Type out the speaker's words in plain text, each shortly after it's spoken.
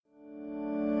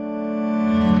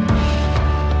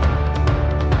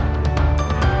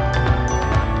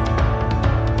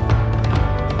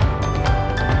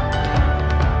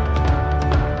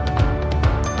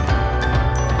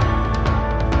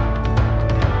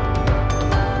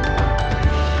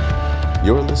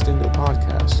You're listening to the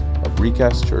podcast of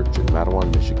Recast Church in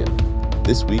Mattawan, Michigan.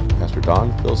 This week, Pastor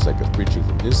Don Filsek is preaching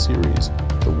from his series,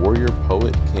 The Warrior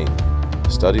Poet King,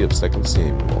 a study of 2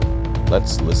 Samuel.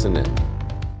 Let's listen in.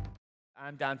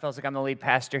 I'm Don Filsek. I'm the lead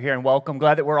pastor here, and welcome.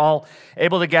 Glad that we're all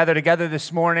able to gather together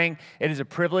this morning. It is a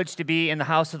privilege to be in the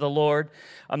house of the Lord.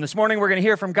 This morning, we're going to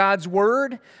hear from God's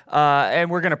Word,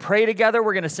 and we're going to pray together.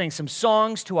 We're going to sing some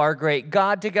songs to our great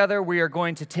God together. We are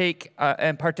going to take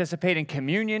and participate in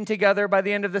communion together by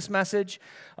the end of this message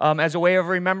as a way of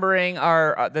remembering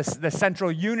the central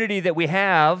unity that we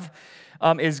have.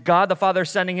 Is God the Father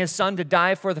sending His Son to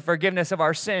die for the forgiveness of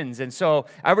our sins. And so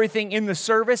everything in the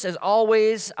service is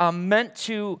always meant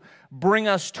to bring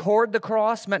us toward the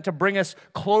cross, meant to bring us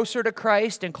closer to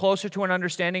Christ and closer to an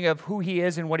understanding of who He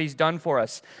is and what He's done for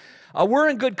us. We're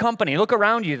in good company. Look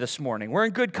around you this morning. We're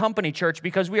in good company, church,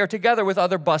 because we are together with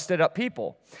other busted up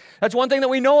people. That's one thing that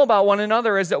we know about one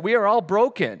another is that we are all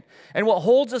broken. And what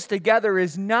holds us together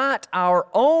is not our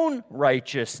own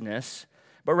righteousness,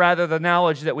 but rather the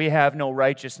knowledge that we have no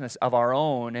righteousness of our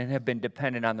own and have been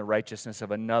dependent on the righteousness of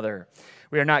another.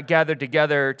 We are not gathered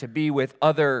together to be with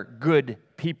other good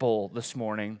people this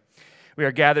morning. We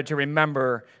are gathered to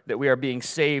remember that we are being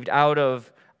saved out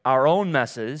of our own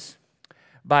messes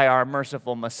by our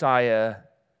merciful Messiah,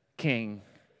 King,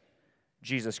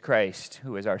 Jesus Christ,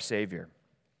 who is our Savior.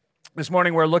 This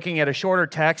morning we're looking at a shorter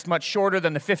text, much shorter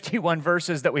than the 51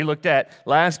 verses that we looked at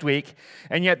last week,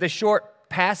 and yet the short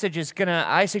passage is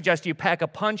I suggest you pack a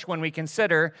punch when we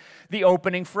consider the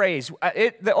opening phrase.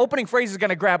 The opening phrase is going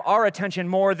to grab our attention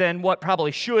more than what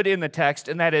probably should in the text,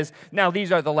 and that is, now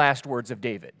these are the last words of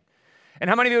David. And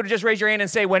how many of you would just raise your hand and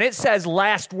say, when it says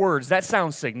last words, that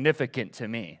sounds significant to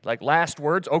me? Like last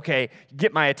words, okay,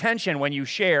 get my attention when you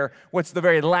share what's the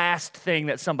very last thing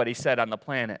that somebody said on the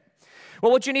planet.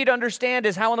 Well, what you need to understand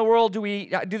is how in the world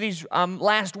do these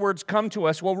last words come to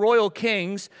us? Well, royal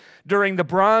kings during the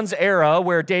Bronze Era,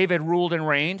 where David ruled and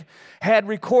reigned, had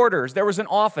recorders. There was an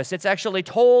office. It's actually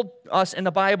told us in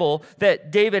the Bible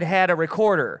that David had a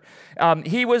recorder.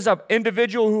 He was an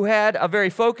individual who had a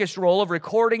very focused role of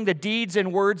recording the deeds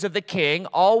and words of the king,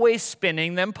 always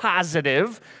spinning them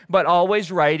positive, but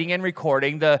always writing and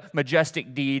recording the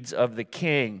majestic deeds of the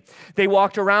king. They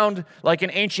walked around like an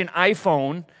ancient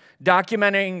iPhone,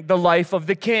 documenting the life of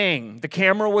the king. The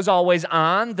camera was always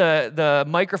on, the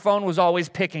microphone was always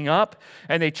picking up,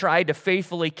 and they tried to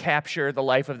faithfully capture the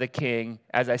life of the king,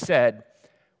 as I said,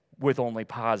 with only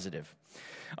positive.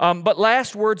 But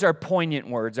last words are poignant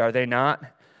words, are they not?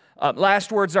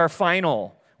 Last words are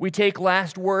final. We take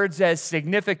last words as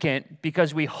significant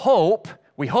because we hope,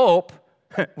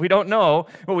 we don't know,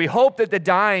 but we hope that the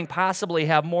dying possibly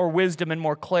have more wisdom and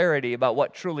more clarity about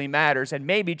what truly matters, and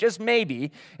maybe, just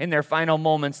maybe, in their final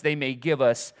moments, they may give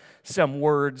us some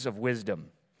words of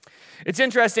wisdom. It's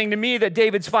interesting to me that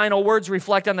David's final words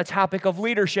reflect on the topic of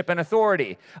leadership and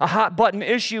authority, a hot-button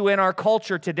issue in our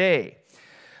culture today.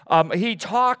 He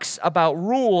talks about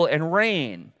rule and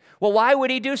reign. Well, why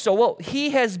would he do so? Well, he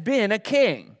has been a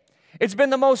king. It's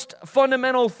been the most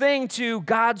fundamental thing to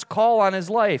God's call on his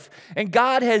life. And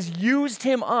God has used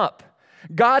him up.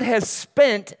 God has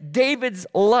spent David's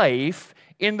life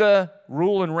in the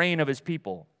rule and reign of his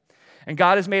people. And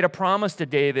God has made a promise to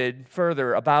David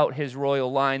further about his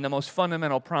royal line. The most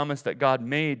fundamental promise that God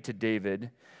made to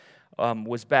David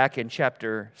was back in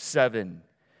chapter 7.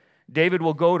 David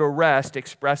will go to rest,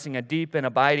 expressing a deep and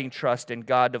abiding trust in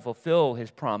God to fulfill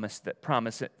his promise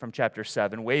from chapter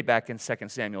 7, way back in 2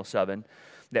 Samuel 7,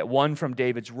 that one from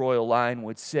David's royal line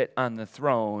would sit on the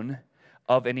throne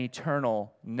of an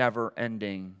eternal,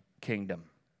 never-ending kingdom.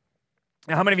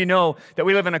 Now, how many of you know that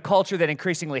we live in a culture that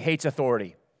increasingly hates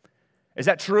authority? Is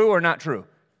that true or not true?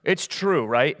 It's true,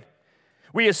 right?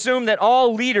 We assume that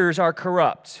all leaders are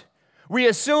corrupt. We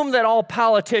assume that all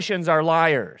politicians are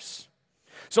liars.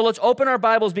 So let's open our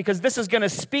Bibles because this is going to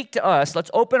speak to us.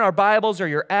 Let's open our Bibles or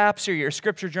your apps or your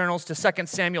scripture journals to 2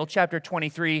 Samuel chapter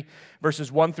 23,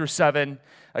 verses 1 through 7.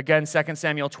 Again, 2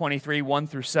 Samuel 23, 1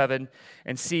 through 7,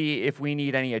 and see if we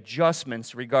need any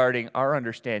adjustments regarding our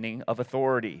understanding of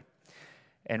authority.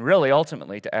 And really,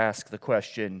 ultimately, to ask the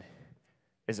question,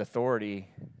 is authority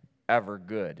ever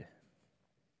good?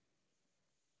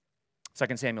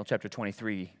 2 Samuel chapter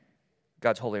 23,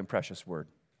 God's holy and precious word.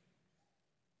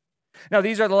 Now,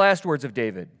 these are the last words of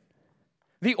David,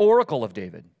 the oracle of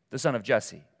David, the son of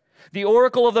Jesse, the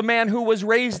oracle of the man who was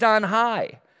raised on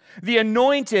high, the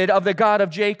anointed of the God of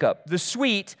Jacob, the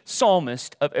sweet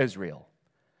psalmist of Israel.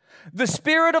 The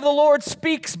Spirit of the Lord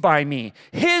speaks by me.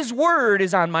 His word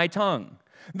is on my tongue.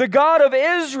 The God of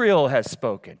Israel has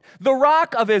spoken. The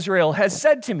Rock of Israel has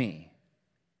said to me,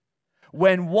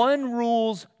 when one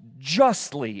rules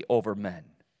justly over men,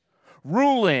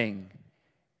 ruling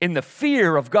in the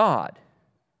fear of God.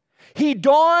 He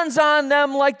dawns on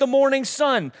them like the morning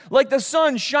sun, like the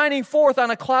sun shining forth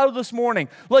on a cloudless morning,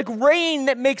 like rain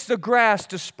that makes the grass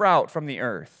to sprout from the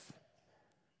earth.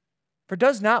 For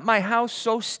does not my house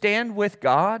so stand with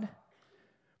God?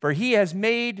 For he has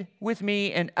made with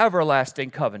me an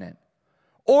everlasting covenant,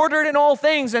 ordered in all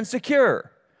things and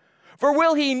secure. For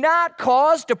will he not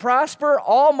cause to prosper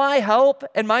all my help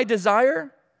and my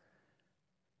desire?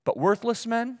 But worthless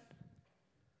men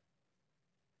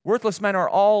are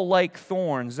all like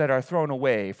thorns that are thrown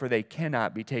away, for they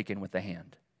cannot be taken with the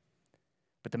hand.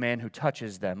 But the man who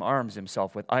touches them arms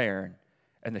himself with iron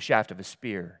and the shaft of a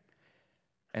spear,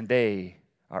 and they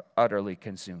are utterly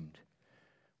consumed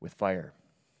with fire.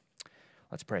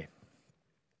 Let's pray.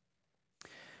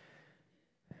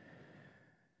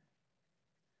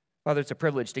 Father, it's a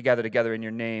privilege to gather together in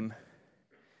your name.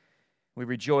 We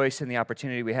rejoice in the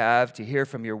opportunity we have to hear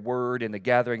from your word in the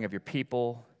gathering of your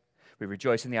people. We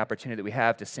rejoice in the opportunity that we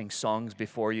have to sing songs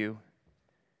before you.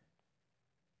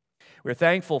 We're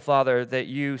thankful, Father, that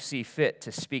you see fit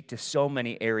to speak to so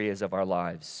many areas of our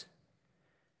lives.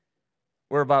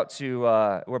 We're about to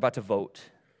vote.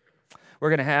 We're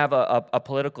going to have a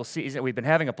political season. We've been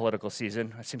having a political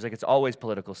season. It seems like it's always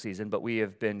political season, but we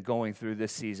have been going through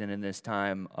this season and this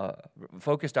time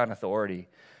focused on authority,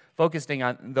 focusing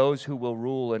on those who will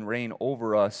rule and reign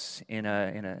over us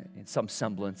in some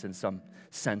semblance, in some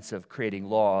sense of creating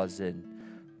laws. And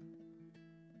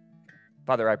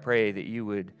Father, I pray that you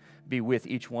would be with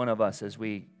each one of us as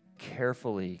we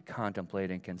carefully contemplate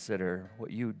and consider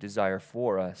what you desire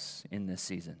for us in this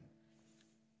season.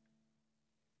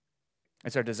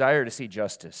 It's our desire to see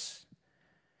justice.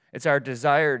 It's our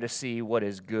desire to see what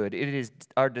is good. It is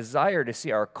our desire to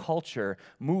see our culture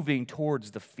moving towards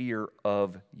the fear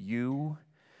of you,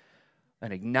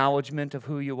 an acknowledgement of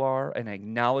who you are, an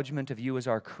acknowledgement of you as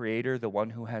our creator, the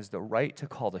one who has the right to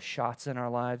call the shots in our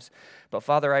lives. But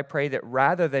Father, I pray that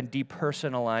rather than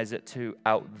depersonalize it to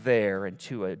out there and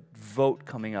to a vote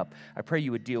coming up, I pray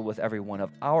you would deal with every one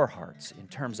of our hearts in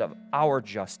terms of our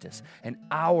justice and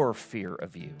our fear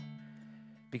of you.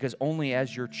 Because only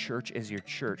as your church is your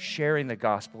church, sharing the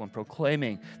gospel and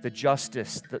proclaiming the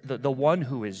justice, the one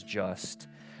who is just,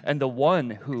 and the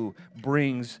one who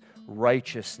brings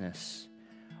righteousness,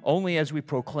 only as we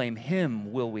proclaim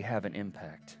him will we have an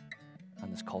impact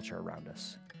on this culture around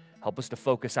us. Help us to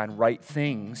focus on right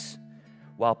things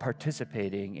while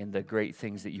participating in the great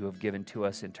things that you have given to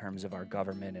us in terms of our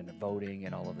government and voting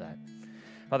and all of that.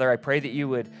 Father, I pray that you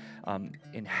would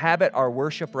inhabit our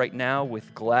worship right now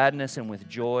with gladness and with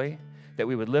joy, that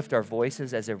we would lift our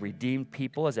voices as a redeemed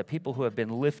people, as a people who have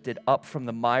been lifted up from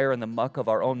the mire and the muck of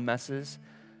our own messes,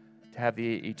 to have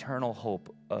the eternal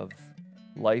hope of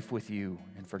life with you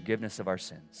and forgiveness of our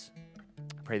sins.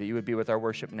 I pray that you would be with our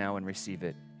worship now and receive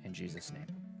it in Jesus' name.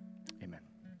 Amen.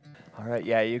 All right,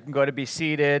 you can go to be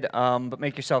seated, but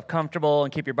make yourself comfortable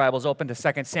and keep your Bibles open to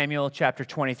 2 Samuel chapter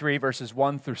 23, verses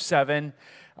 1 through 7.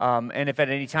 And if at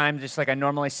any time, just like I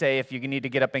normally say, if you need to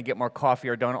get up and get more coffee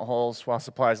or donut holes while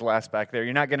supplies last back there,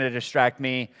 you're not going to distract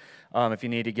me if you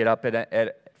need to get up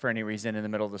for any reason in the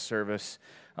middle of the service.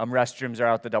 Restrooms are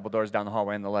out the double doors down the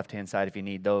hallway on the left-hand side if you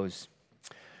need those.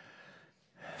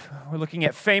 We're looking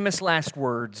at famous last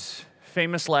words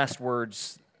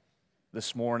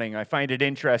this morning. I find it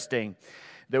interesting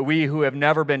that we who have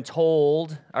never been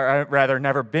told, or rather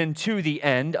never been to the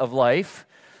end of life,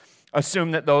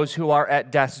 assume that those who are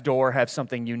at death's door have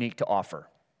something unique to offer,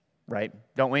 right?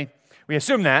 Don't we? We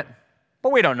assume that,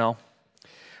 but we don't know.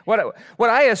 What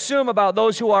I assume about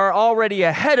those who are already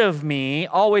ahead of me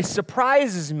always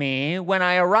surprises me when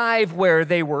I arrive where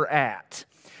they were at.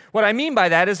 What I mean by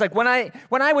that is like when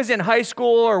I was in high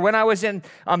school or when I was in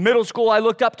middle school, I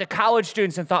looked up to college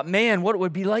students and thought, man, what it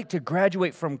would be like to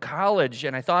graduate from college.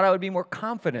 And I thought I would be more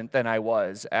confident than I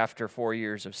was after 4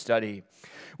 years of study.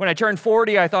 When I turned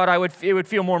 40, I thought it would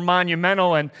feel more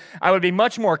monumental and I would be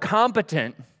much more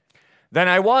competent than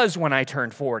I was when I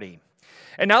turned 40.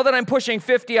 And now that I'm pushing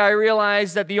 50, I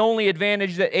realize that the only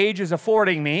advantage that age is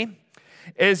affording me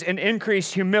is an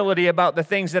increased humility about the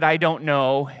things that I don't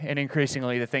know and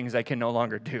increasingly the things I can no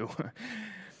longer do.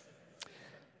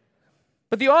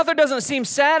 But the author doesn't seem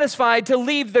satisfied to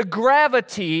leave the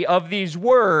gravity of these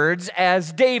words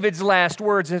as David's last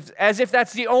words, as if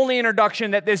that's the only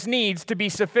introduction that this needs to be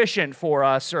sufficient for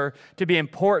us or to be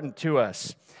important to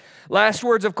us. Last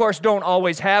words, of course, don't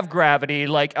always have gravity,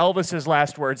 like Elvis's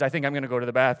last words, I think I'm going to go to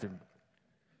the bathroom.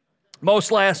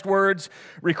 Most last words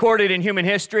recorded in human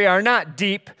history are not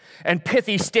deep and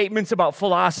pithy statements about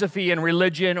philosophy and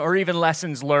religion or even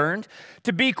lessons learned.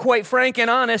 To be quite frank and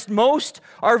honest, most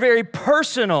are very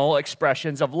personal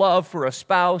expressions of love for a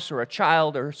spouse or a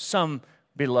child or some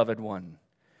beloved one.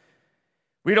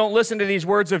 We don't listen to these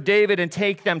words of David and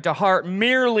take them to heart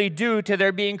merely due to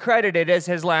their being credited as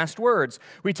his last words.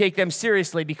 We take them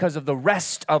seriously because of the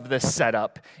rest of the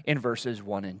setup in verses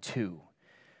 1 and 2.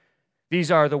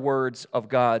 These are the words of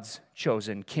God's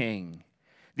chosen king.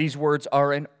 These words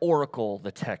are an oracle,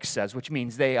 the text says, which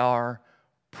means they are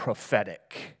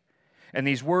prophetic. And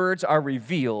these words are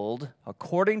revealed,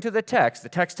 according to the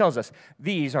text tells us,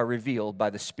 these are revealed by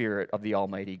the Spirit of the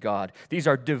Almighty God. These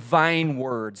are divine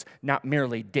words, not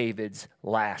merely David's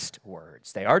last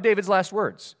words. They are David's last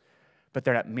words, but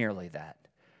they're not merely that.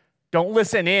 Don't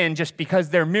listen in just because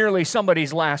they're merely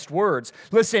somebody's last words.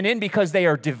 Listen in because they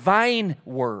are divine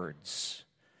words.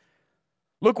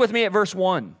 Look with me at verse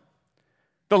 1.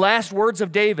 The last words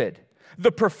of David.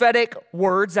 The prophetic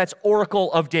words, that's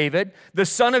oracle of David, the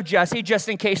son of Jesse, just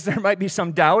in case there might be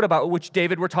some doubt about which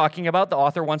David we're talking about, the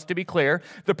author wants to be clear.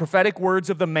 The prophetic words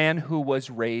of the man who was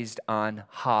raised on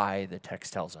high, the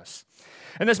text tells us.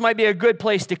 And this might be a good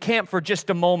place to camp for just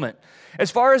a moment. As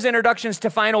far as introductions to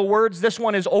final words, this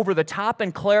one is over the top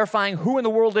and clarifying who in the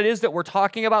world it is that we're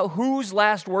talking about. Whose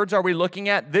last words are we looking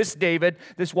at? This David,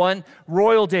 this one,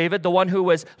 royal David, the one who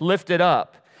was lifted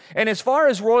up. And as far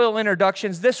as royal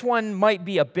introductions, this one might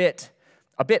be a bit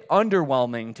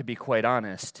underwhelming, to be quite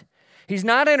honest. He's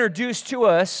not introduced to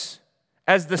us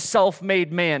as the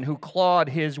self-made man who clawed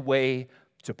his way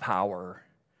to power.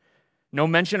 No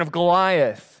mention of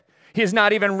Goliath. He is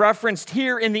not even referenced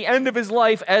here in the end of his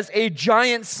life as a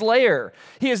giant slayer.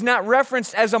 He is not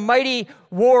referenced as a mighty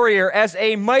warrior, as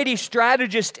a mighty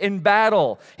strategist in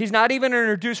battle. He's not even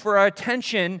introduced for our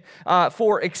attention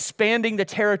for expanding the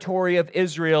territory of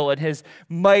Israel and his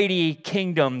mighty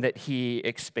kingdom that he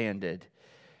expanded.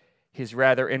 He's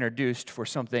rather introduced for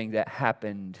something that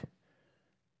happened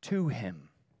to him.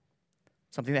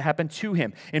 Something that happened to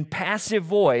him. In passive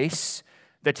voice,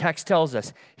 the text tells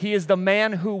us, he is the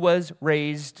man who was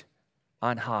raised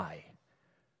on high.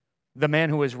 The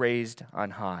man who was raised on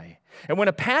high. And when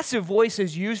a passive voice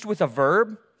is used with a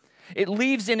verb, it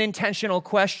leaves an intentional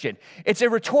question. It's a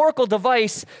rhetorical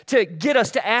device to get us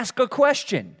to ask a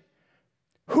question.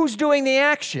 Who's doing the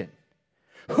action?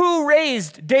 Who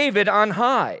raised David on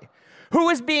high? Who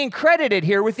is being credited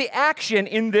here with the action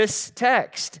in this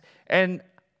text? And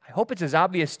I hope it's as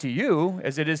obvious to you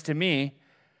as it is to me.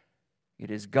 It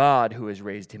is God who has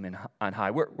raised him on high.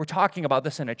 We're talking about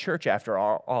this in a church after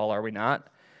all, are we not?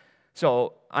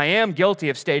 So I am guilty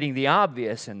of stating the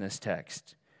obvious in this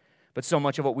text. But so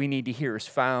much of what we need to hear is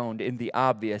found in the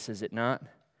obvious, is it not?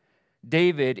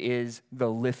 David is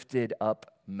the lifted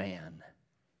up man.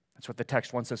 That's what the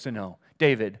text wants us to know.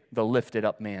 David, the lifted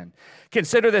up man.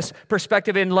 Consider this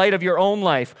perspective in light of your own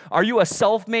life. Are you a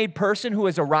self-made person who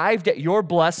has arrived at your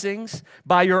blessings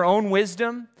by your own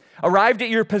wisdom? Arrived at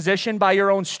your position by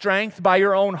your own strength, by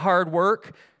your own hard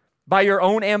work, by your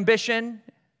own ambition?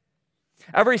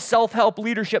 Every self-help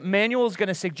leadership manual is going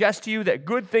to suggest to you that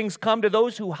good things come to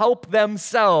those who help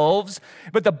themselves,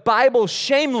 but the Bible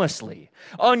shamelessly,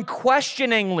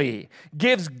 unquestioningly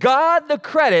gives God the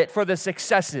credit for the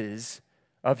successes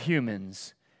of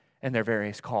humans and their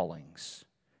various callings.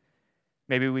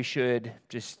 Maybe we should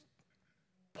just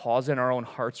pause in our own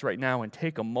hearts right now and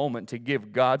take a moment to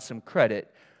give God some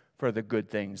credit for the good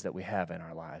things that we have in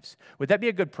our lives. Would that be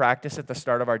a good practice at the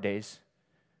start of our days?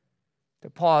 To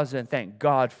pause and thank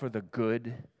God for the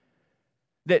good.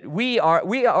 That we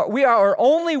are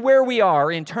only where we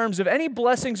are in terms of any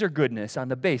blessings or goodness on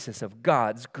the basis of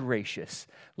God's gracious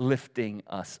lifting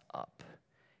us up.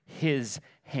 His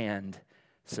hand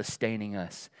sustaining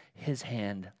us. His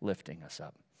hand lifting us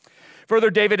up.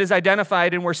 Further, David is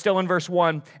identified, and we're still in verse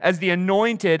 1, as the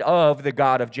anointed of the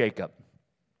God of Jacob.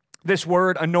 This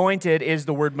word anointed is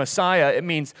the word Messiah. It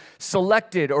means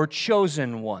selected or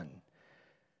chosen one.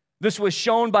 This was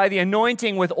shown by the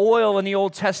anointing with oil in the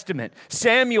Old Testament.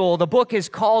 Samuel, the book is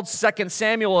called 2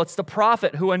 Samuel. It's the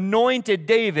prophet who anointed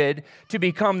David to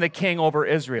become the king over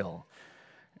Israel.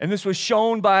 And this was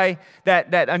shown by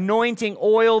that anointing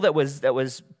oil that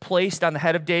was placed on the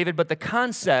head of David. But the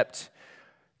concept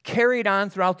carried on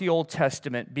throughout the Old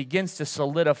Testament begins to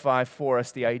solidify for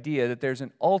us the idea that there's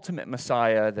an ultimate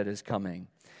Messiah that is coming.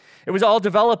 It was all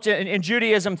developed in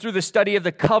Judaism through the study of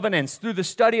the covenants, through the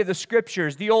study of the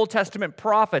scriptures, the Old Testament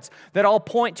prophets that all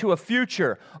point to a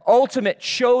future, ultimate,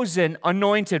 chosen,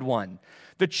 anointed one.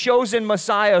 the chosen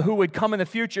Messiah who would come in the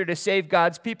future to save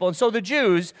God's people. And so the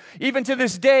Jews, even to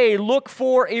this day, look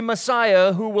for a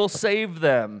Messiah who will save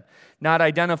them, not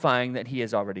identifying that he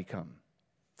has already come.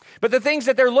 But the things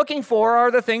that they're looking for are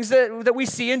the things that we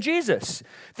see in Jesus.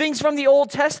 Things from the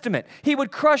Old Testament. He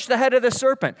would crush the head of the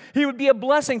serpent. He would be a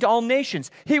blessing to all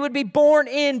nations. He would be born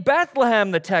in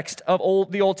Bethlehem,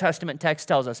 the Old Testament text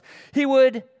tells us. He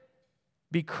would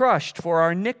be crushed for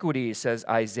our iniquities, says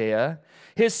Isaiah.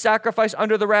 His sacrifice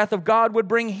under the wrath of God would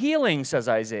bring healing, says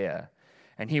Isaiah.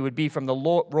 And he would be from the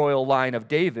royal line of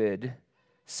David,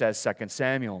 says 2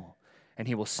 Samuel. And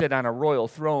he will sit on a royal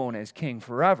throne as king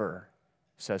forever,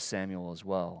 says Samuel as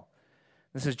well.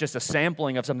 This is just a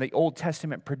sampling of some of the Old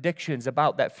Testament predictions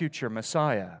about that future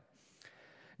Messiah.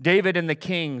 David and the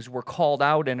kings were called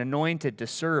out and anointed to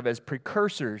serve as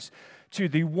precursors to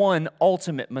the one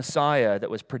ultimate Messiah that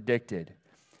was predicted.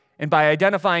 And by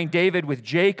identifying David with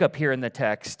Jacob here in the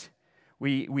text,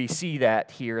 we see that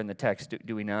here in the text,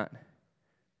 do we not?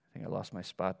 I think I lost my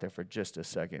spot there for just a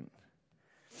second.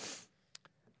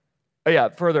 Oh yeah,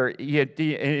 further, he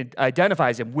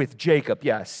identifies him with Jacob,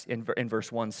 yes, in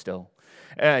verse 1 still.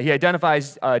 He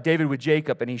identifies David with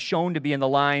Jacob, and he's shown to be in the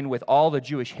line with all the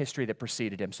Jewish history that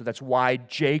preceded him. So that's why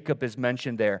Jacob is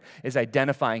mentioned there, is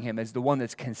identifying him as the one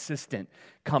that's consistent,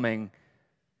 coming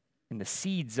in the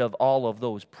seeds of all of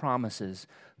those promises,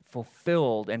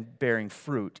 fulfilled and bearing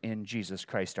fruit in Jesus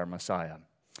Christ our Messiah.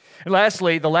 And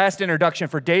lastly, the last introduction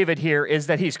for David here is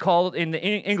that he's called in the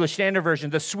English Standard Version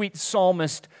the sweet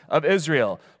psalmist of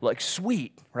Israel. Like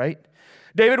sweet, right?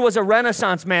 David was a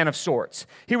Renaissance man of sorts.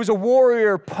 He was a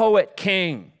warrior, poet,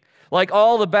 king. Like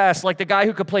all the best, like the guy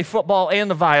who could play football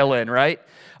and the violin, right?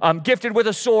 Gifted with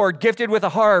a sword, gifted with a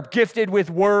harp, gifted with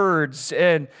words,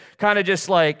 and kind of just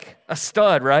like a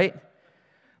stud, right?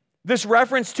 This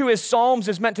reference to his psalms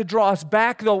is meant to draw us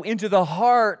back, though, into the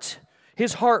heart,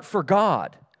 his heart for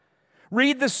God.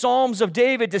 Read the Psalms of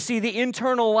David to see the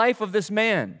internal life of this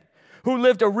man who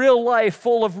lived a real life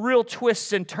full of real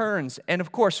twists and turns, and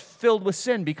of course filled with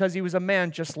sin because he was a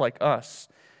man just like us.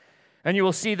 And you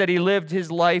will see that he lived his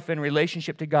life in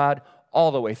relationship to God all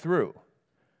the way through.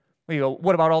 Well, you go,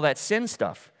 what about all that sin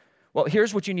stuff? Well,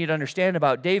 here's what you need to understand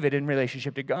about David in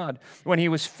relationship to God. When he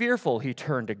was fearful, he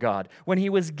turned to God. When he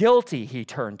was guilty, he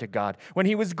turned to God. When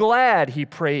he was glad, he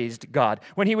praised God.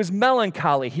 When he was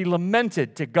melancholy, he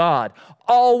lamented to God,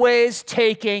 always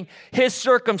taking his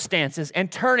circumstances and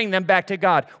turning them back to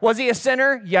God. Was he a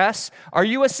sinner? Yes. Are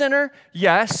you a sinner?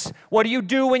 Yes. What do you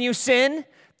do when you sin?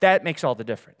 That makes all the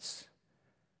difference.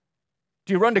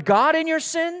 Do you run to God in your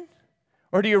sin?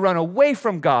 Or do you run away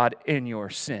from God in your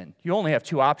sin? You only have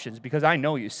two options because I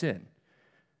know you sin.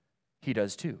 He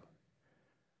does too.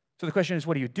 So the question is,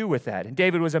 what do you do with that? And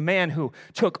David was a man who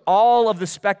took all of the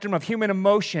spectrum of human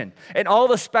emotion and all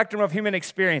the spectrum of human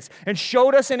experience and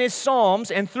showed us in his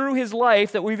Psalms and through his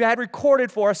life that we've had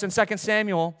recorded for us in 2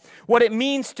 Samuel what it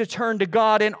means to turn to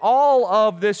God in all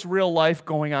of this real life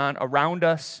going on around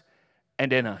us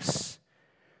and in us,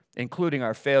 including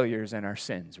our failures and our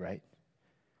sins, right?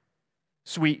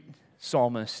 Sweet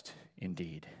psalmist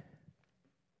indeed.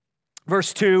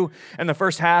 Verse 2 and the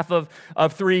first half of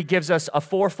 3 gives us a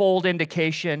fourfold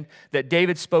indication that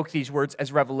David spoke these words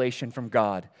as revelation from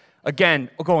God. Again,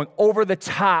 going over the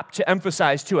top to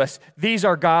emphasize to us, these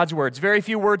are God's words. Very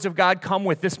few words of God come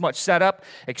with this much setup,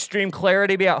 extreme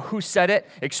clarity about who said it,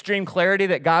 extreme clarity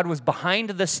that God was behind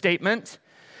the statement.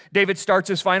 David starts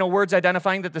his final words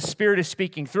identifying that the Spirit is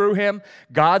speaking through him.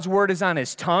 God's word is on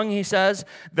his tongue, he says.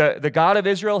 The God of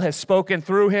Israel has spoken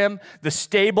through him. The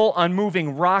stable,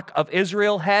 unmoving rock of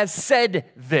Israel has said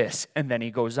this. And then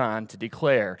he goes on to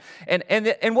declare. And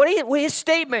what his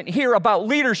statement here about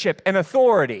leadership and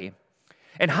authority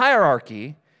and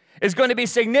hierarchy is going to be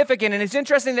significant. And it's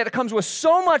interesting that it comes with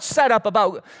so much setup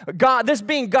about God, this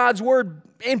being God's word,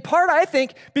 in part, I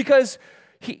think, because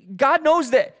God knows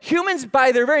that humans,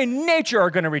 by their very nature, are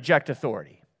going to reject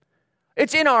authority.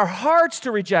 It's in our hearts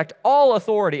to reject all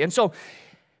authority. And so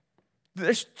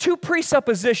there's two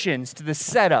presuppositions to the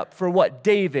setup for what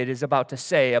David is about to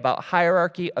say about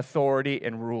hierarchy, authority,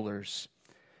 and rulers.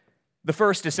 The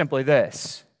first is simply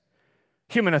this: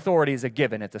 human authority is a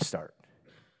given at the start.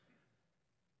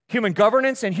 Human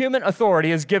governance and human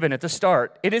authority is given at the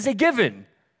start. It is a given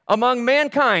among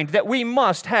mankind that we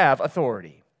must have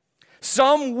authority.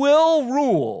 Some will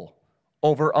rule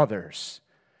over others.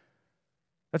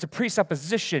 That's a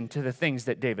presupposition to the things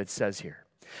that David says here.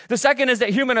 The second is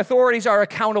that human authorities are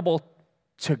accountable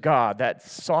to God. That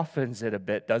softens it a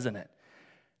bit, doesn't it?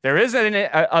 There is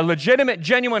a legitimate,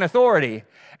 genuine authority,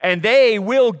 and they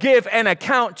will give an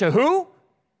account to who?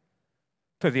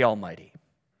 To the Almighty.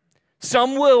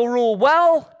 Some will rule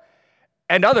well,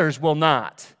 and others will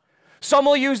not. Some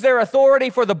will use their authority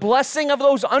for the blessing of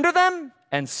those under them,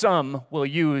 and some will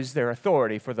use their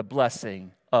authority for the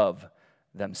blessing of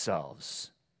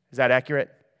themselves. Is that accurate?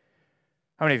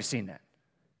 How many of you have seen that?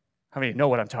 How many of you know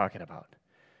what I'm talking about?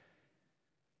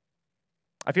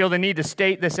 I feel the need to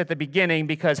state this at the beginning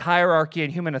because hierarchy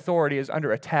and human authority is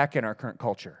under attack in our current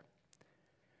culture.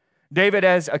 David,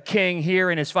 as a king here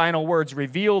in his final words,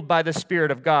 revealed by the Spirit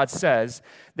of God, says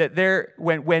that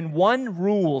when one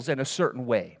rules in a certain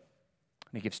way,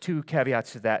 and he gives two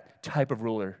caveats to that type of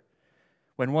ruler,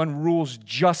 when one rules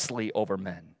justly over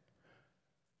men,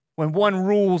 when one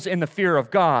rules in the fear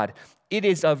of God, it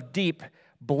is of deep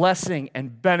blessing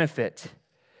and benefit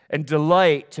and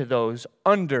delight to those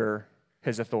under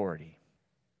his authority.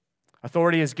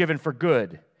 Authority is given for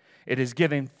good. It is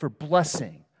given for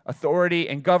blessing. Authority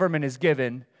and government is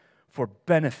given for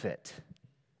benefit.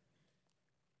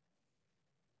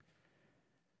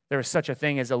 There is such a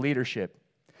thing as a leadership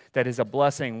that is a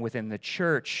blessing within the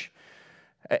church.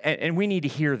 And we need to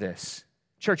hear this.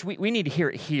 Church, we need to hear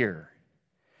it here.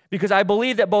 Because I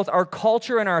believe that both our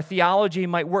culture and our theology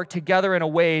might work together in a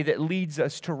way that leads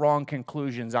us to wrong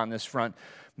conclusions on this front.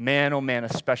 Man, oh man,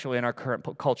 especially in our current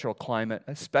cultural climate,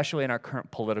 especially in our current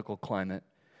political climate.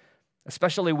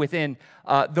 Especially within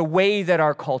the way that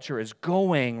our culture is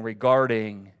going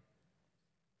regarding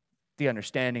the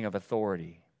understanding of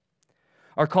authority.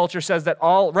 Our culture says that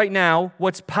right now,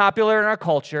 what's popular in our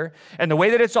culture, and the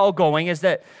way that it's all going, is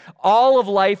that all of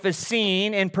life is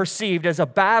seen and perceived as a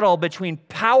battle between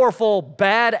powerful,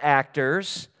 bad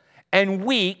actors and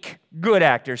weak, good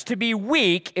actors. To be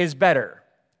weak is better,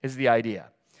 is the idea.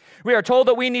 We are told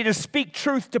that we need to speak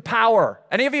truth to power.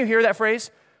 Any of you hear that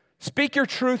phrase? Speak your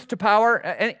truth to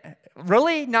power.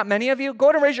 Really? Not many of you? Go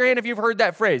ahead and raise your hand if you've heard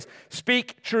that phrase.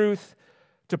 Speak truth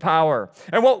to power.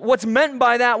 And what's meant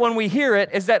by that when we hear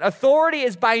it is that authority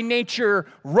is by nature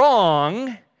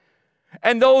wrong,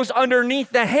 and those underneath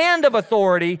the hand of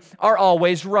authority are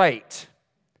always right.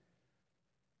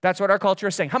 That's what our culture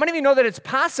is saying. How many of you know that it's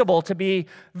possible to be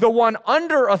the one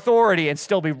under authority and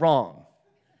still be wrong?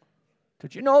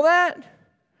 Did you know that?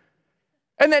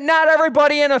 And that not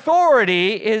everybody in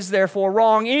authority is therefore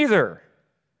wrong either,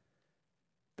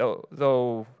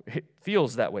 though it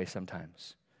feels that way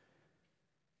sometimes.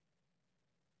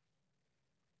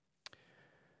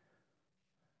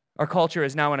 Our culture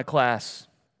is now in a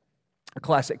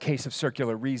classic case of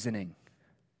circular reasoning.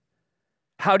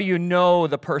 How do you know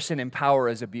the person in power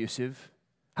is abusive?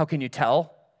 How can you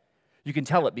tell? You can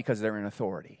tell it because they're in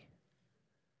authority.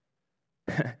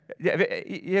 Have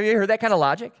you heard that kind of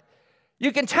logic?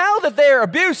 You can tell that they're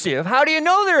abusive. How do you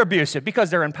know they're abusive?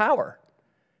 Because they're in power.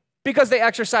 Because they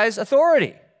exercise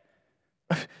authority.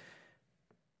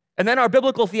 And then our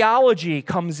biblical theology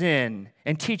comes in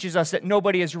and teaches us that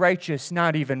nobody is righteous,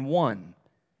 not even one.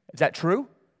 Is that true?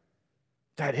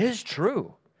 That is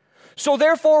true. So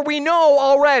therefore, we know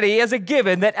already as a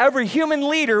given that every human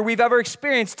leader we've ever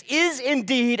experienced is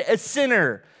indeed a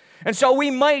sinner. And so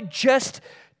we might just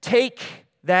take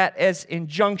that as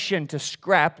injunction to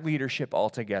scrap leadership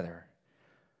altogether.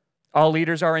 All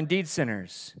leaders are indeed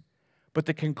sinners, but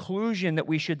the conclusion that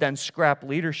we should then scrap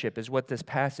leadership is what this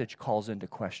passage calls into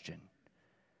question.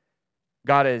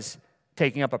 God is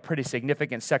taking up a pretty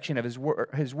significant section of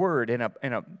his word in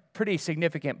a pretty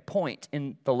significant point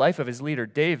in the life of his leader,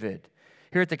 David,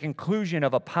 here at the conclusion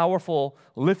of a powerful,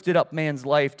 lifted up man's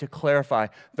life to clarify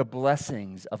the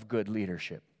blessings of good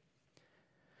leadership.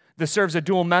 This serves a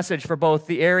dual message for both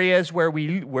the areas where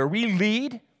we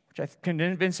lead, which I'm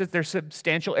convinced that there's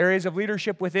substantial areas of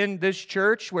leadership within this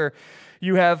church where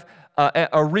you have an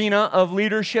arena of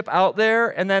leadership out there,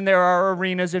 and then there are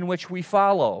arenas in which we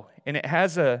follow. And it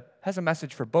has a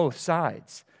message for both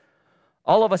sides.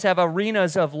 All of us have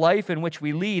arenas of life in which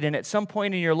we lead, and at some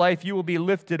point in your life, you will be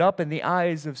lifted up in the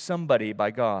eyes of somebody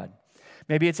by God.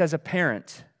 Maybe it's as a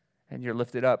parent, and you're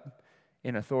lifted up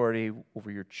in authority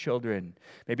over your children.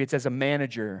 Maybe it's as a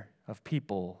manager of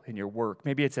people in your work.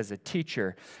 Maybe it's as a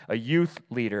teacher, a youth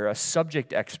leader, a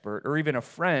subject expert, or even a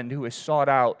friend who is sought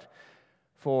out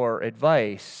for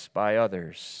advice by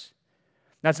others.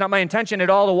 Now, it's not my intention at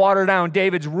all to water down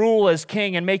David's rule as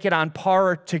king and make it on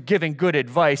par to giving good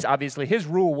advice. Obviously, his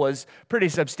rule was pretty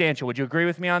substantial. Would you agree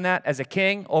with me on that? As a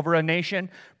king over a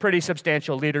nation, pretty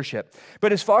substantial leadership.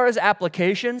 But as far as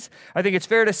applications, I think it's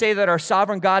fair to say that our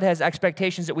sovereign God has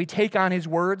expectations that we take on his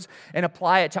words and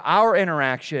apply it to our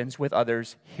interactions with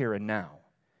others here and now.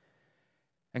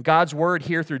 And God's word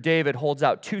here through David holds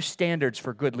out two standards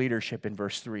for good leadership in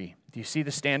verse 3. Do you see the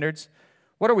standards?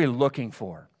 What are we looking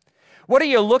for? What are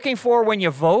you looking for when you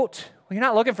vote? Well, you're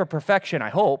not looking for perfection, I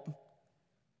hope.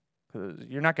 because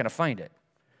you're not going to find it.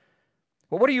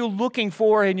 But what are you looking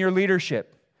for in your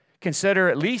leadership? Consider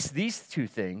at least these two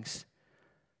things.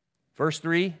 Verse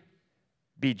 3,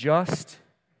 be just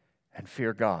and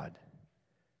fear God.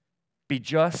 Be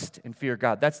just and fear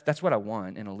God. That's what I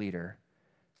want in a leader.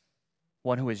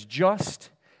 One who is just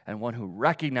and one who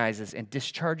recognizes and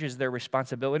discharges their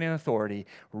responsibility and authority,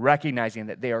 recognizing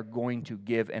that they are going to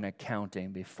give an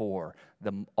accounting before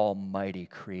the almighty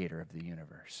creator of the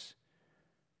universe.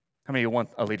 How many of you want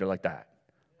a leader like that?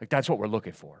 Like, that's what we're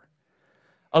looking for.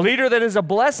 A leader that is a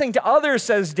blessing to others,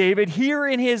 says David, here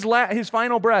in his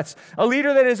final breaths. A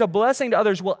leader that is a blessing to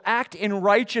others will act in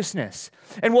righteousness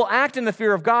and will act in the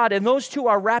fear of God, and those two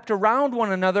are wrapped around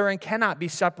one another and cannot be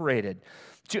separated.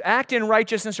 To act in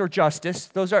righteousness or justice,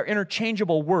 those are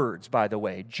interchangeable words, by the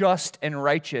way. Just and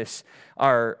righteous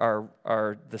are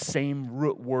the same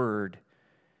root word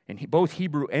in both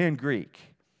Hebrew and Greek.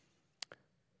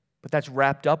 But that's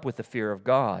wrapped up with the fear of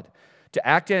God. To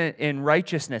act in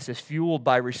righteousness is fueled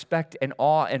by respect and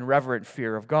awe and reverent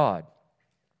fear of God.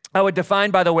 I would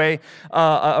define, by the way,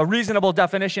 a reasonable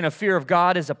definition of fear of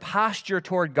God is a posture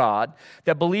toward God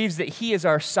that believes that He is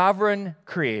our sovereign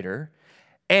creator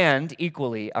and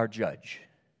equally our judge.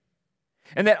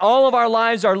 And that all of our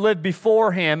lives are lived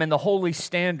before Him and the holy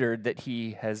standard that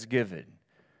He has given.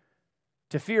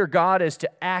 To fear God is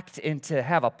to act and to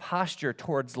have a posture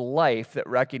towards life that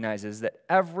recognizes that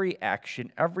every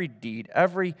action, every deed,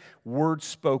 every word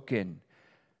spoken,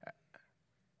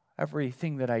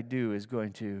 everything that I do is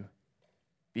going to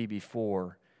be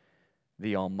before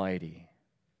the Almighty.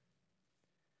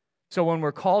 So when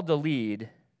we're called to lead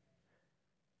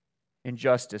in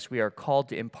justice, we are called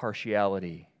to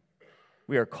impartiality.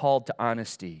 We are called to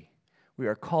honesty. We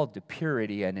are called to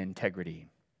purity and integrity.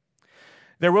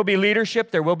 There will be leadership,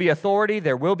 there will be authority,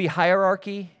 there will be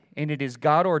hierarchy, and it is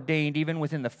God ordained even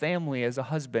within the family as a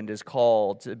husband is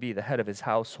called to be the head of his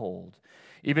household.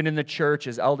 Even in the church,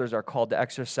 as elders are called to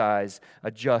exercise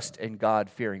a just and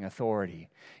God-fearing authority,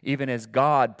 even as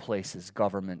God places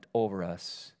government over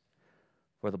us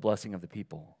for the blessing of the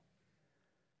people.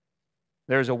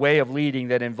 There's a way of leading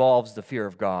that involves the fear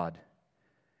of God.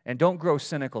 And don't grow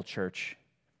cynical, church.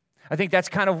 I think that's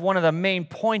kind of one of the main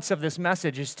points of this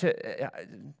message is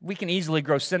we can easily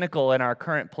grow cynical in our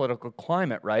current political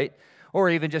climate, right? Or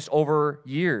even just over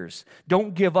years.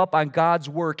 Don't give up on God's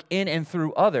work in and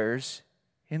through others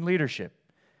in leadership.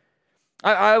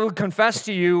 I would confess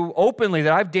to you openly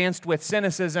that I've danced with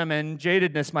cynicism and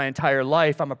jadedness my entire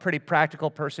life. I'm a pretty practical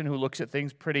person who looks at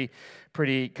things pretty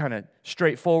kind of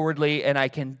straightforwardly, and I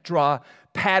can draw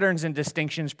patterns and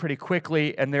distinctions pretty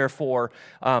quickly and therefore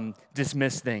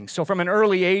dismiss things. So from an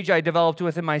early age, I developed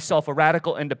within myself a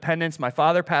radical independence. My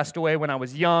father passed away when I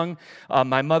was young.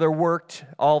 My mother worked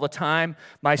all the time.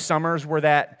 My summers were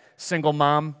that single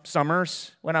mom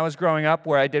summers when I was growing up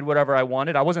where I did whatever I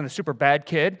wanted. I wasn't a super bad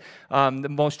kid. The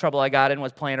most trouble I got in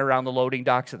was playing around the loading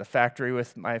docks of the factory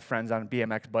with my friends on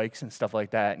BMX bikes and stuff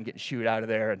like that and getting shooed out of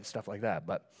there and stuff like that.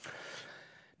 But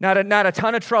not a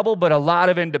ton of trouble, but a lot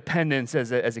of independence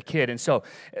as a kid. And so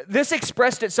this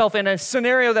expressed itself in a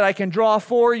scenario that I can draw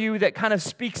for you that kind of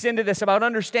speaks into this about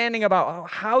understanding about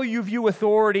how you view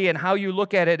authority and how you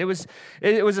look at it. It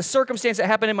was a circumstance that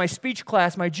happened in my speech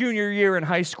class my junior year in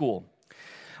high school.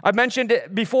 I've mentioned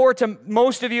it before to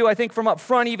most of you, I think from up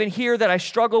front, even here, that I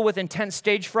struggle with intense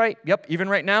stage fright. Yep, even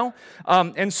right now.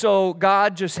 And so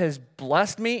God just has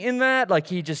blessed me in that. Like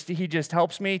He just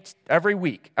helps me every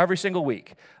week, every single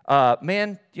week.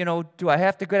 Man, do I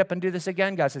have to get up and do this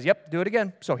again? God says, yep, do it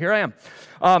again. So here I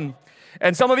am.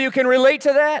 And some of you can relate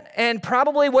to that, and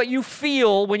probably what you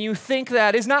feel when you think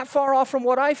that is not far off from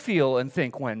what I feel and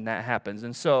think when that happens.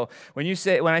 And so when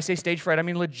I say stage fright, I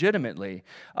mean legitimately.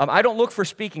 I don't look for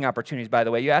speaking opportunities, by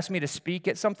the way. You ask me to speak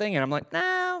at something, and I'm like,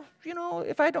 no,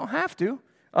 if I don't have to.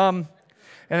 And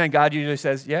then God usually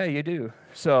says, yeah, you do.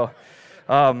 So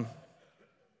my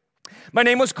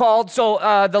name was called,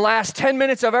 so the last 10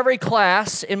 minutes of every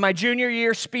class in my junior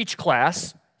year speech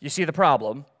class, you see the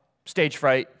problem, stage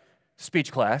fright,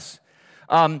 speech class.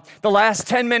 The last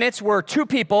 10 minutes were two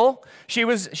people. She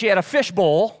had a fish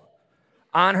bowl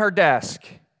on her desk,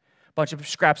 a bunch of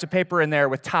scraps of paper in there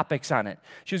with topics on it.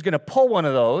 She was going to pull one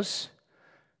of those,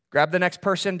 grab the next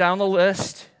person down the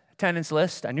list, attendance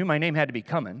list. I knew my name had to be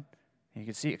coming. You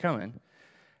could see it coming.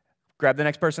 Grab the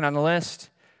next person on the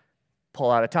list, pull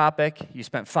out a topic. You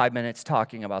spent 5 minutes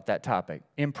talking about that topic.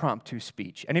 Impromptu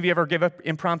speech. Any of you ever give an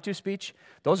impromptu speech?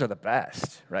 Those are the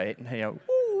best, right?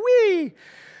 Woo-wee.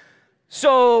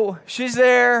 So she's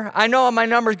there. I know my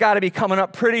number's got to be coming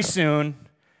up pretty soon.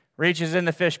 Reaches in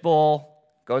the fishbowl,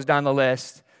 goes down the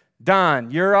list.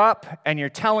 Don, you're up and you're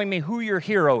telling me who your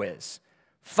hero is.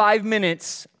 5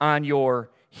 minutes on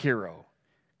your hero.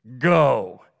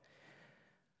 Go.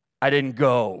 I didn't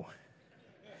go.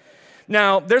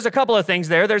 Now, there's a couple of things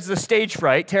there. There's the stage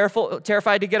fright,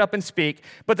 terrified to get up and speak.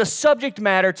 But the subject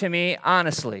matter to me,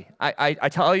 honestly, I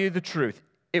tell you the truth,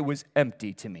 it was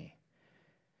empty to me.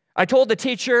 I told the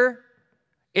teacher,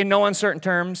 in no uncertain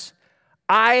terms,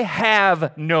 I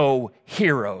have no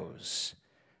heroes.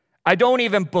 I don't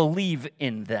even believe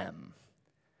in them.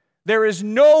 There is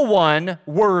no one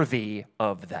worthy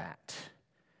of that.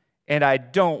 And I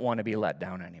don't want to be let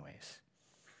down anyways.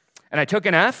 And I took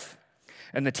an F,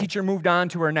 and the teacher moved on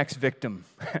to her next victim.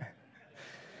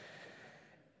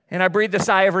 And I breathed a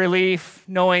sigh of relief,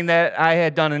 knowing that I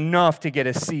had done enough to get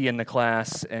a C in the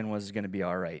class and was going to be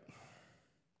all right.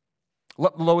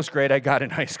 Lowest grade I got in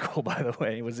high school, by the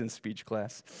way, was in speech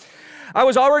class. I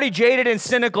was already jaded and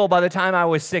cynical by the time I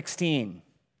was 16.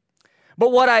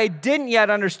 But what I didn't yet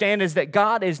understand is that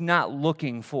God is not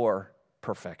looking for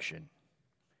perfection.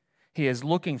 He is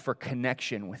looking for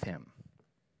connection with Him.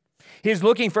 He is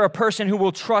looking for a person who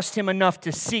will trust Him enough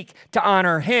to seek to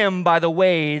honor Him by the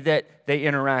way that they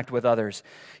interact with others.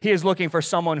 He is looking for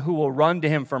someone who will run to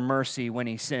Him for mercy when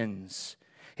he sins.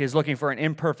 He is looking for an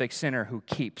imperfect sinner who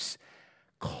keeps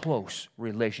close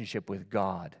relationship with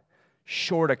God,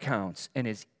 short accounts, and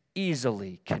is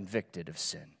easily convicted of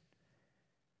sin.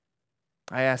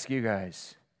 I ask you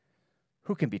guys,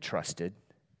 who can be trusted?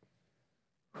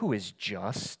 Who is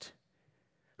just?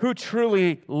 Who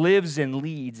truly lives and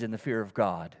leads in the fear of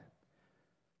God?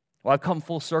 Well, I've come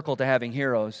full circle to having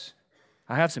heroes.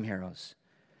 I have some heroes.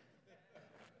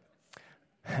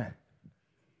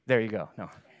 There you go. No.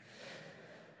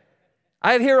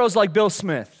 I have heroes like Bill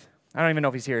Smith. I don't even know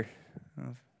if he's here.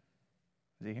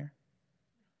 Is he here?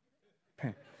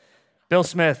 Bill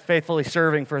Smith, faithfully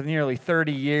serving for nearly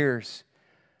 30 years,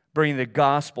 bringing the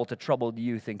gospel to troubled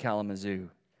youth in Kalamazoo.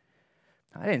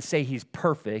 I didn't say he's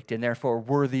perfect and therefore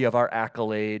worthy of our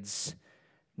accolades.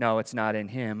 No, it's not in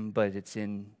him, but it's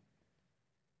in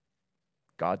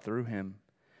God through him.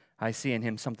 I see in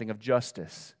him something of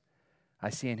justice. I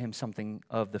see in him something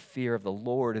of the fear of the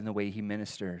Lord in the way he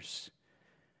ministers.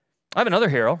 I have another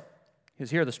hero.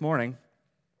 He's here this morning.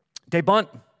 Dave Bunt.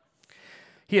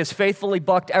 He has faithfully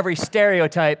bucked every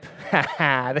stereotype.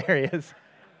 There he is.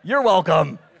 You're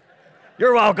welcome.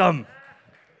 You're welcome.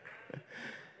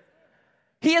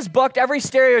 He has bucked every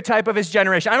stereotype of his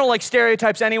generation. I don't like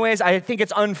stereotypes anyways. I think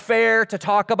it's unfair to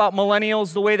talk about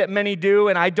millennials the way that many do,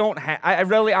 and I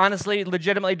really honestly,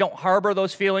 legitimately don't harbor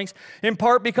those feelings, in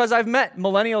part because I've met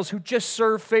millennials who just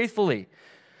serve faithfully.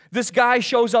 This guy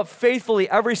shows up faithfully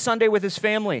every Sunday with his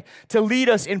family to lead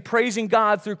us in praising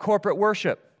God through corporate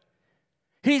worship.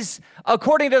 He's,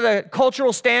 according to the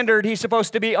cultural standard, he's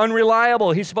supposed to be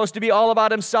unreliable. He's supposed to be all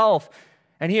about himself.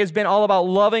 And he has been all about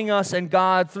loving us and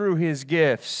God through his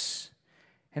gifts.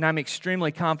 And I'm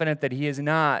extremely confident that he is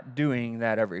not doing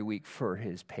that every week for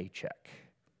his paycheck.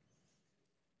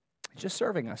 He's just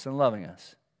serving us and loving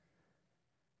us.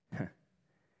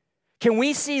 Can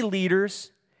we see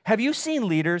leaders? Have you seen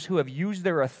leaders who have used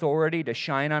their authority to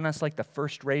shine on us like the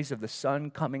first rays of the sun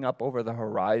coming up over the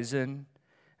horizon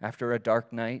after a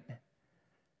dark night?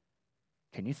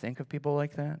 Can you think of people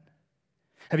like that?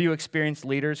 Have you experienced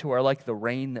leaders who are like the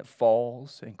rain that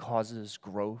falls and causes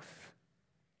growth?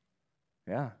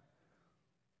 Yeah,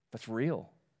 that's real.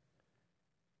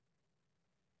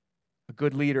 A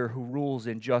good leader who rules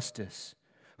in justice,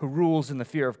 who rules in the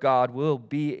fear of God, will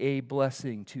be a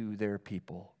blessing to their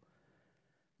people.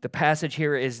 The passage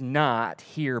here is not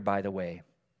here, by the way,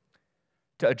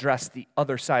 to address the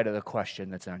other side of the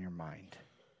question that's on your mind.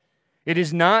 It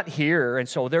is not here, and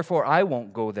so therefore I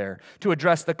won't go there, to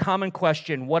address the common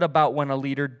question, what about when a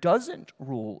leader doesn't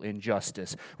rule in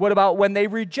justice? What about when they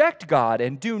reject God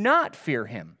and do not fear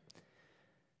Him?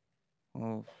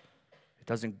 Well, it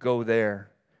doesn't go there.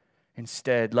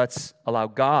 Instead, let's allow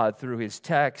God through His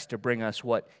text to bring us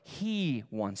what He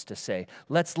wants to say.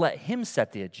 Let's let Him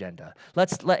set the agenda.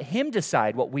 Let's let Him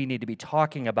decide what we need to be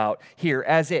talking about here,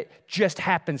 as it just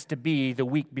happens to be the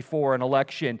week before an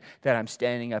election that I'm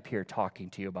standing up here talking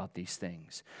to you about these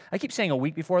things. I keep saying a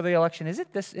week before the election. Is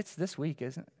it this? It's this week,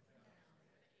 isn't it?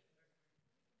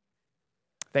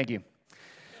 Thank you.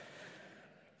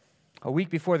 A week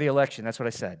before the election, that's what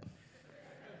I said.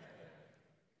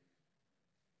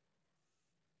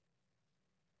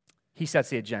 He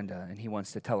sets the agenda, and he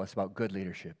wants to tell us about good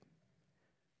leadership.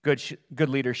 Good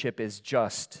leadership is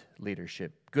just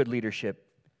leadership. Good leadership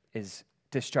is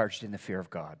discharged in the fear of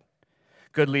God.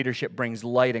 Good leadership brings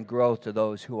light and growth to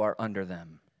those who are under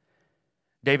them.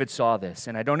 David saw this,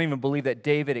 and I don't even believe that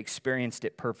David experienced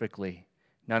it perfectly.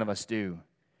 None of us do.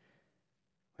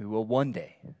 We will one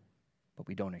day, but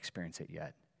we don't experience it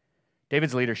yet.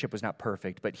 David's leadership was not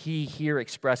perfect, but he here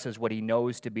expresses what he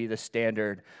knows to be the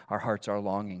standard our hearts are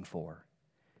longing for.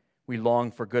 We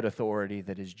long for good authority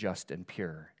that is just and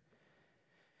pure.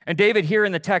 And David here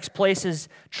in the text places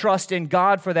trust in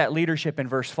God for that leadership in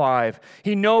verse 5.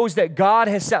 He knows that God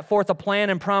has set forth a plan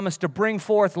and promised to bring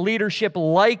forth leadership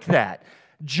like that,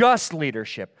 just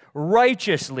leadership,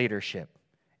 righteous leadership,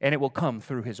 and it will come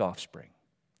through his offspring.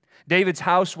 David's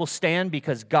house will stand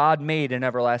because God made an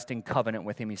everlasting covenant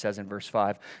with him, he says in verse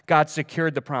 5. God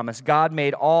secured the promise. God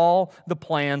made all the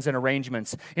plans and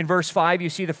arrangements. In verse 5, you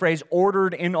see the phrase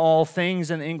ordered in all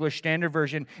things in the English Standard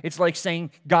Version. It's like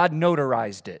saying God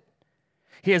notarized it.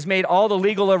 He has made all the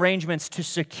legal arrangements to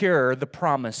secure the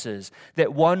promises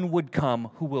that one would come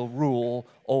who will rule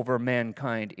over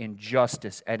mankind in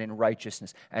justice and in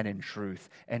righteousness and in truth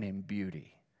and in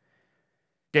beauty.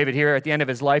 David here at the end of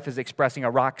his life is expressing a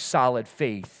rock-solid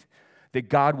faith that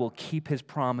God will keep his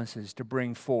promises to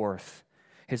bring forth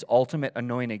his ultimate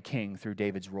anointed king through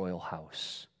David's royal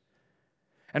house.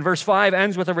 And verse 5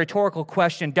 ends with a rhetorical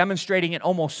question demonstrating an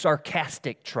almost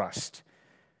sarcastic trust.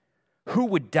 Who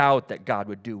would doubt that God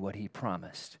would do what he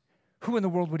promised? Who in the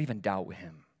world would even doubt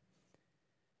him?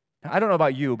 Now, I don't know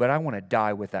about you, but I want to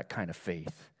die with that kind of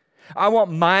faith. I want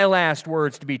my last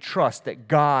words to be trust that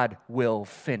God will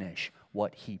finish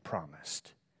what he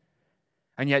promised.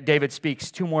 And yet David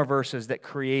speaks two more verses that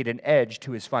create an edge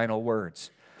to his final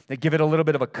words, that give it a little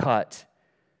bit of a cut.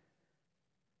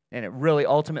 And it really,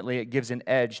 ultimately, it gives an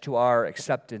edge to our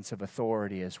acceptance of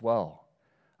authority as well,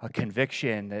 a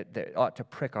conviction that ought to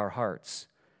prick our hearts.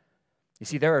 You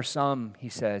see, there are some, he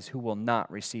says, who will not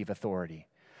receive authority.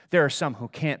 There are some who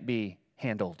can't be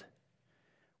handled,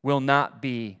 will not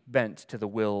be bent to the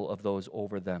will of those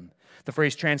over them. The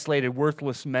phrase translated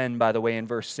worthless men, by the way, in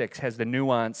verse 6 has a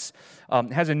nuance,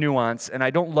 and I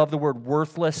don't love the word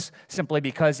worthless simply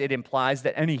because it implies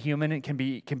that any human can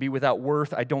be without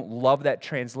worth. I don't love that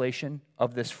translation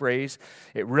of this phrase.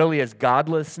 It really is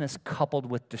godlessness coupled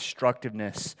with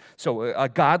destructiveness. So a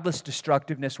godless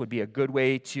destructiveness would be a good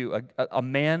way to, a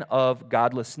man of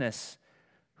godlessness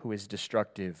who is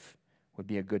destructive would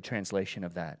be a good translation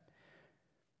of that.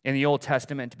 In the Old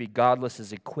Testament, to be godless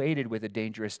is equated with a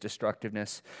dangerous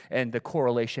destructiveness, and the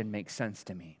correlation makes sense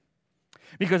to me.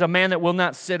 Because a man that will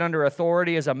not sit under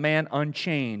authority is a man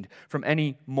unchained from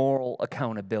any moral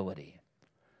accountability.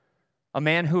 A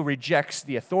man who rejects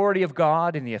the authority of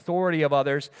God and the authority of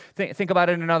others. Think about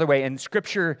it another way, and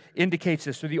Scripture indicates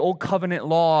this through the Old Covenant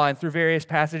law and through various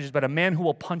passages, but a man who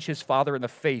will punch his father in the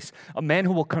face, a man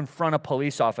who will confront a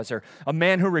police officer, a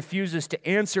man who refuses to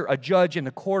answer a judge in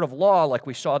the court of law like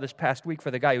we saw this past week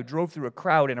for the guy who drove through a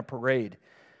crowd in a parade.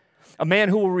 A man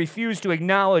who will refuse to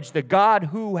acknowledge the God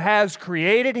who has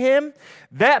created him,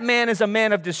 that man is a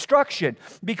man of destruction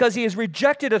because he has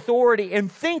rejected authority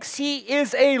and thinks he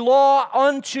is a law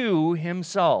unto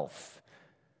himself.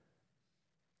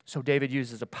 So David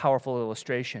uses a powerful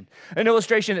illustration, an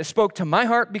illustration that spoke to my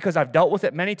heart because I've dealt with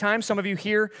it many times. Some of you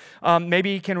here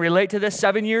maybe can relate to this.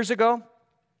 7 years ago,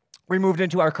 we moved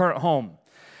into our current home.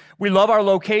 We love our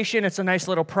location. It's a nice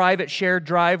little private shared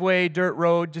driveway, dirt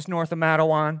road, just north of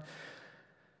Matawan.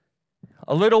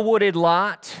 A little wooded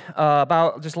lot,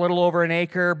 about just a little over an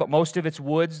acre, but most of it's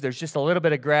woods. There's just a little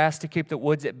bit of grass to keep the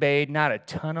woods at bay. Not a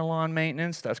ton of lawn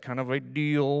maintenance. That's kind of a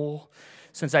deal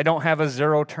since I don't have a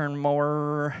zero-turn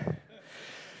mower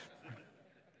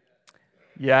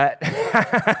yet.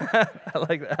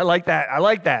 I like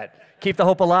that. Keep the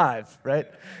hope alive, right?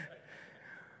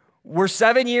 We're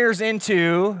 7 years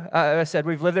into, I said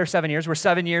we've lived there 7 years. We're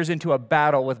 7 years into a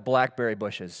battle with blackberry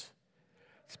bushes.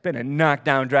 It's been a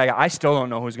knockdown drag. I still don't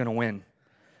know who's going to win.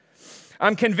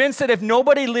 I'm convinced that if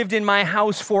nobody lived in my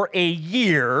house for a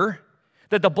year,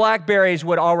 that the blackberries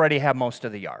would already have most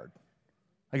of the yard.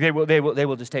 Like they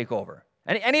will just take over.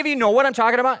 Any of you know what I'm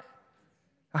talking about?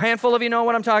 A handful of you know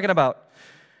what I'm talking about.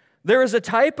 There is a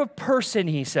type of person,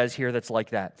 he says here, that's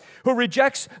like that, who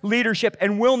rejects leadership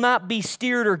and will not be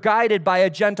steered or guided by a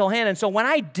gentle hand. And so when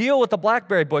I deal with the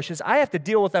blackberry bushes, I have to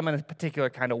deal with them in a particular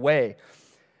kind of way.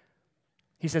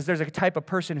 He says there's a type of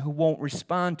person who won't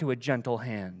respond to a gentle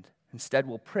hand. Instead,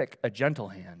 will prick a gentle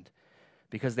hand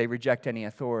because they reject any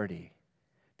authority.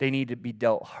 They need to be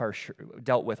dealt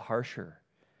with harsher.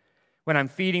 When I'm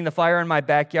feeding the fire in my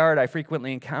backyard, I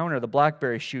frequently encounter the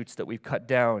blackberry shoots that we've cut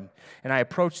down, and I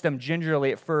approach them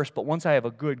gingerly at first, but once I have a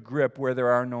good grip where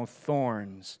there are no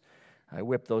thorns, I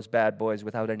whip those bad boys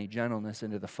without any gentleness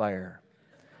into the fire.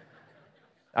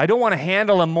 I don't want to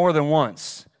handle them more than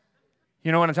once.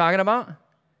 You know what I'm talking about?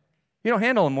 You don't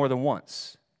handle them more than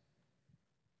once.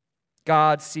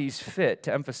 God sees fit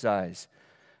to emphasize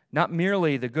not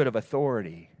merely the good of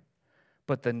authority,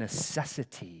 but the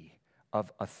necessity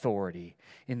of authority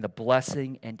in the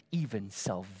blessing and even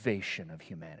salvation of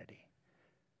humanity.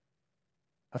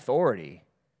 Authority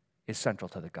is central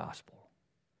to the gospel.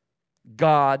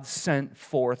 God sent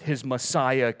forth his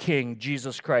Messiah, King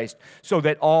Jesus Christ, so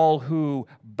that all who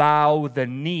bow the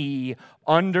knee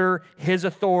under his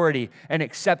authority and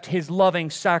accept his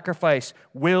loving sacrifice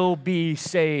will be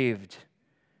saved.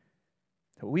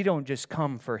 We don't just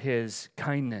come for his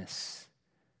kindness.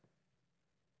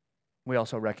 We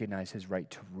also recognize his right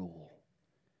to rule.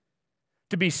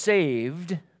 To be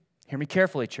saved, hear me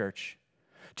carefully, church,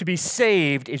 to be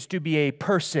saved is to be a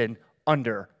person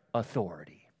under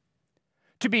authority.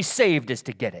 To be saved is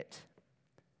to get it.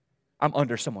 I'm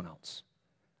under someone else.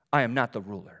 I am not the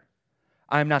ruler.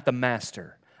 I am not the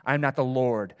master. I am not the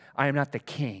Lord. I am not the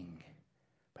king,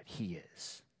 but he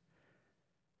is.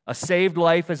 A saved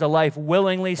life is a life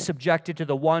willingly subjected to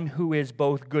the one who is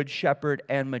both good shepherd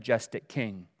and majestic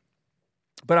king.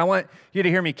 But I want you to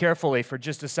hear me carefully for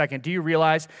just a second. Do you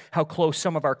realize how close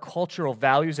some of our cultural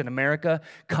values in America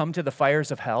come to the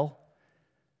fires of hell?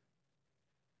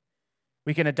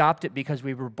 We can adopt it because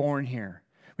we were born here.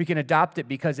 We can adopt it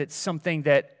because it's something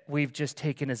that we've just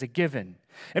taken as a given.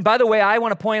 And by the way, I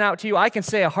want to point out to you, I can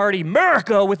say a hearty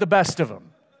America with the best of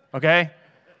them, okay?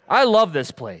 I love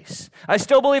this place. I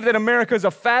still believe that America is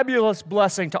a fabulous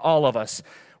blessing to all of us.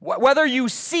 Whether you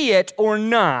see it or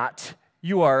not,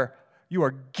 you are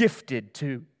gifted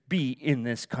to be in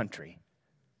this country.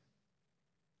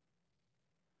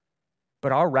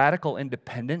 But our radical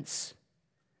independence,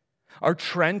 our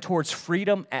trend towards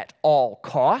freedom at all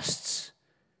costs,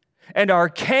 and our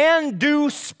can-do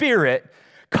spirit,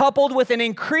 coupled with an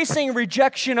increasing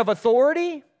rejection of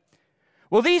authority,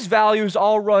 well, these values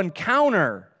all run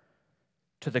counter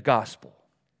to the gospel.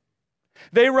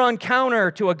 They run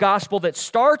counter to a gospel that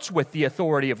starts with the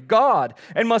authority of God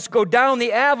and must go down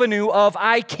the avenue of,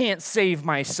 I can't save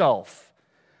myself.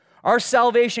 Our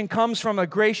salvation comes from a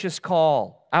gracious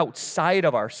call outside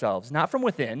of ourselves, not from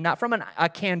within, not from a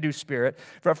can-do spirit,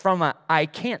 but from a I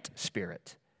can't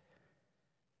spirit.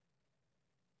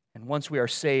 And once we are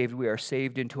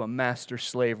saved into a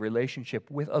master-slave relationship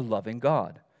with a loving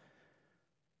God.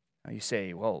 Now you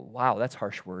say, well, wow, that's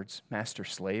harsh words.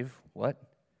 Master-slave, what?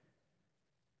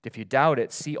 If you doubt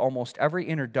it, see almost every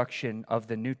introduction of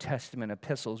the New Testament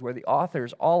epistles where the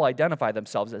authors all identify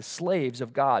themselves as slaves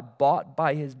of God, bought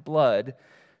by his blood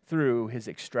through his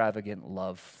extravagant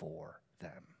love for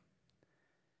them.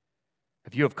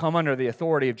 If you have come under the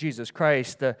authority of Jesus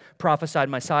Christ, the prophesied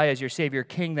Messiah as your Savior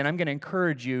King, then I'm going to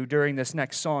encourage you during this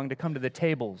next song to come to the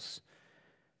tables.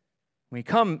 We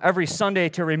come every Sunday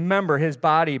to remember his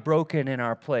body broken in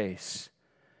our place.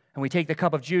 And we take the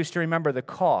cup of juice to remember the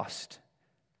cost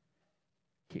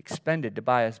he expended to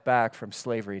buy us back from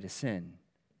slavery to sin.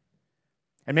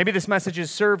 And maybe this message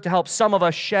is served to help some of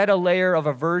us shed a layer of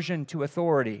aversion to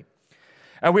authority.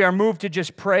 And we are moved to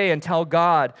just pray and tell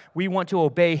God we want to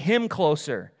obey him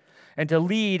closer and to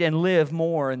lead and live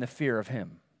more in the fear of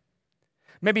him.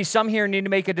 Maybe some here need to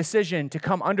make a decision to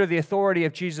come under the authority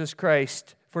of Jesus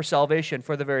Christ for salvation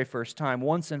for the very first time,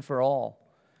 once and for all.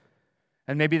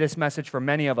 And maybe this message for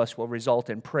many of us will result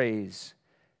in praise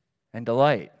and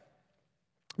delight.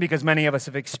 Because many of us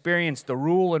have experienced the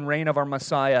rule and reign of our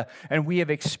Messiah, and we have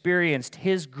experienced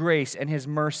his grace and his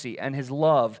mercy and his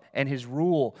love and his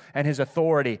rule and his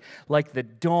authority like the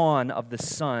dawn of the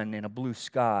sun in a blue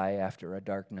sky after a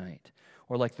dark night,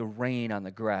 or like the rain on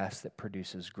the grass that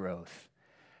produces growth.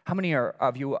 How many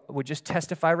of you would just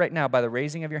testify right now by the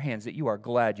raising of your hands that you are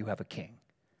glad you have a king?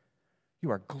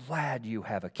 You are glad you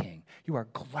have a king. You are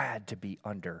glad to be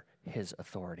under his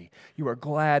authority. You are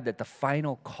glad that the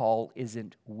final call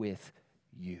isn't with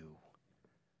you.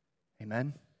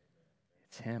 Amen?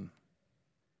 It's him.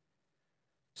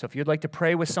 So if you'd like to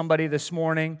pray with somebody this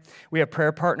morning, we have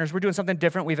prayer partners. We're doing something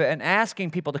different. We've been asking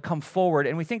people to come forward,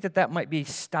 and we think that that might be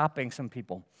stopping some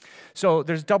people. So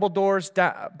there's double doors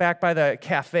back by the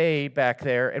cafe back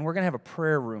there, and we're going to have a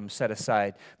prayer room set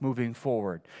aside moving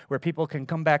forward where people can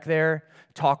come back there,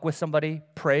 talk with somebody,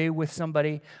 pray with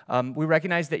somebody. We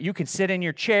recognize that you can sit in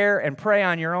your chair and pray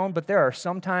on your own, but there are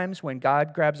some times when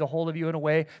God grabs a hold of you in a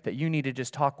way that you need to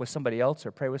just talk with somebody else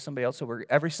or pray with somebody else. So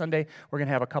every Sunday, we're going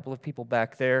to have a couple of people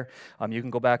back there. You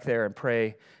can go back there and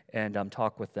pray and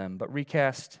talk with them. But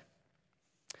recast,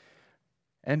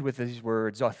 end with these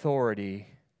words: authority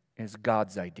is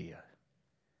God's idea.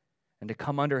 And to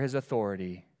come under his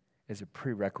authority is a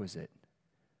prerequisite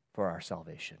for our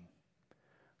salvation.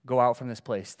 Go out from this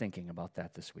place thinking about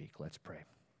that this week. Let's pray.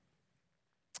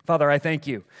 Father, I thank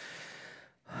you.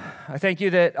 I thank you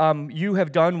that you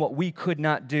have done what we could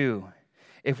not do.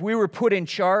 If we were put in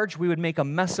charge, we would make a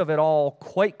mess of it all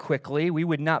quite quickly. We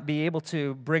would not be able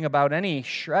to bring about any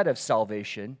shred of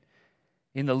salvation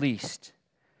in the least.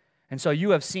 And so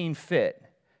you have seen fit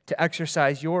to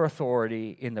exercise your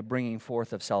authority in the bringing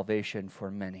forth of salvation for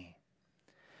many.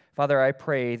 Father, I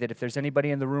pray that if there's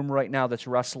anybody in the room right now that's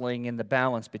wrestling in the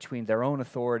balance between their own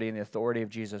authority and the authority of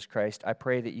Jesus Christ, I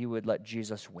pray that you would let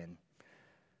Jesus win.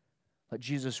 Let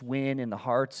Jesus win in the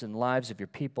hearts and lives of your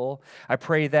people. I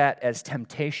pray that as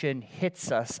temptation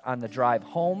hits us on the drive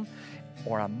home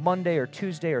or on Monday or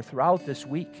Tuesday or throughout this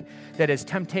week, that as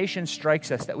temptation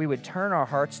strikes us, that we would turn our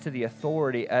hearts to the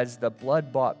authority as the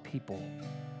blood-bought people.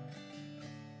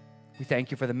 We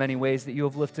thank you for the many ways that you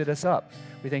have lifted us up.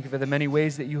 We thank you for the many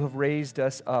ways that you have raised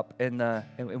us up, and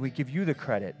we give you the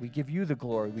credit. We give you the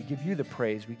glory. We give you the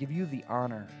praise. We give you the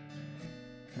honor.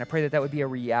 And I pray that that would be a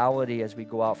reality as we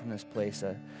go out from this place,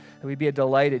 that we'd be a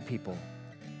delighted people.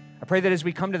 I pray that as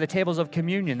we come to the tables of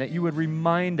communion, that you would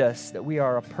remind us that we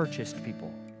are a purchased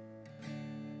people.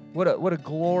 What a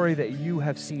glory that you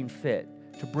have seen fit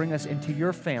to bring us into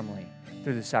your family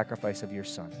through the sacrifice of your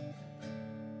Son.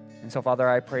 And so, Father,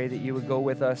 I pray that you would go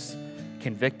with us,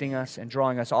 convicting us and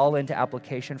drawing us all into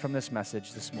application from this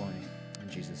message this morning. In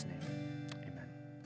Jesus' name.